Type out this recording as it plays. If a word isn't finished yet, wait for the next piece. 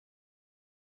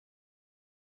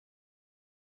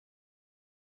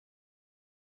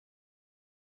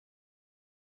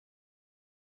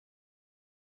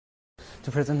To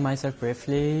present myself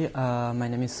briefly, my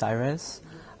name is Cyrus,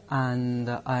 and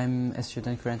I'm a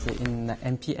student currently in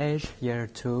MPH year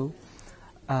 2.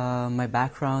 My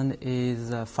background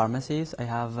is pharmacist. I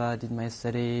have did my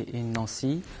study in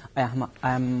Nancy.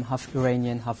 I'm half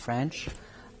Iranian, half French,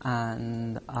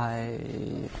 and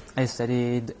I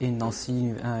studied in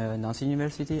Nancy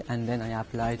University, and then I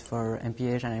applied for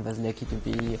MPH, and I was lucky to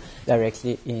be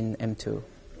directly in M2.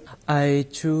 I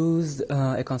choose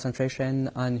a concentration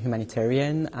on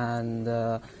humanitarian and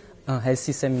health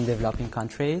system in developing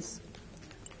countries.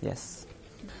 Yes.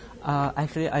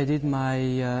 Actually, I did my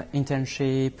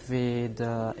internship with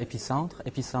Epicentre.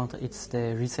 Epicentre, it's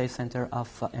the research center of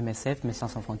MSF, Médecins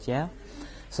Sans Frontières.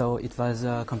 So it was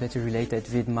completely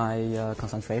related with my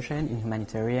concentration in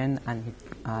humanitarian,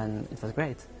 and it was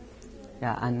great.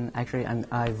 Yeah, and actually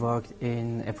I worked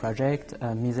in a project,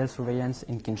 measles surveillance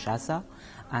in Kinshasa,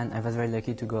 and I was very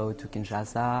lucky to go to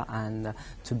Kinshasa and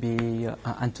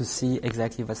to see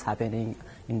exactly what's happening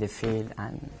in the field,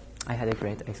 and I had a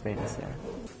great experience there.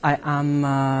 I am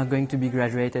going to be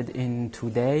graduated in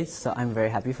 2 days, so I'm very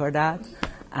happy for that.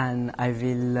 And I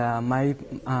will,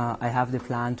 I have the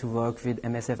plan to work with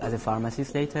MSF as a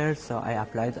pharmacist later, so I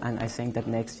applied, and I think that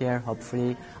next year,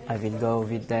 hopefully, I will go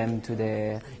with them into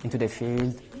the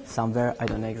field somewhere, I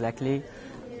don't know exactly,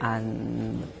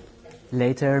 and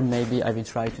later maybe I will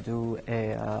try to do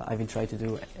a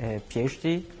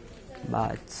PhD,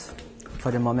 but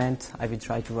for the moment I will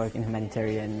try to work in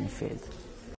humanitarian field.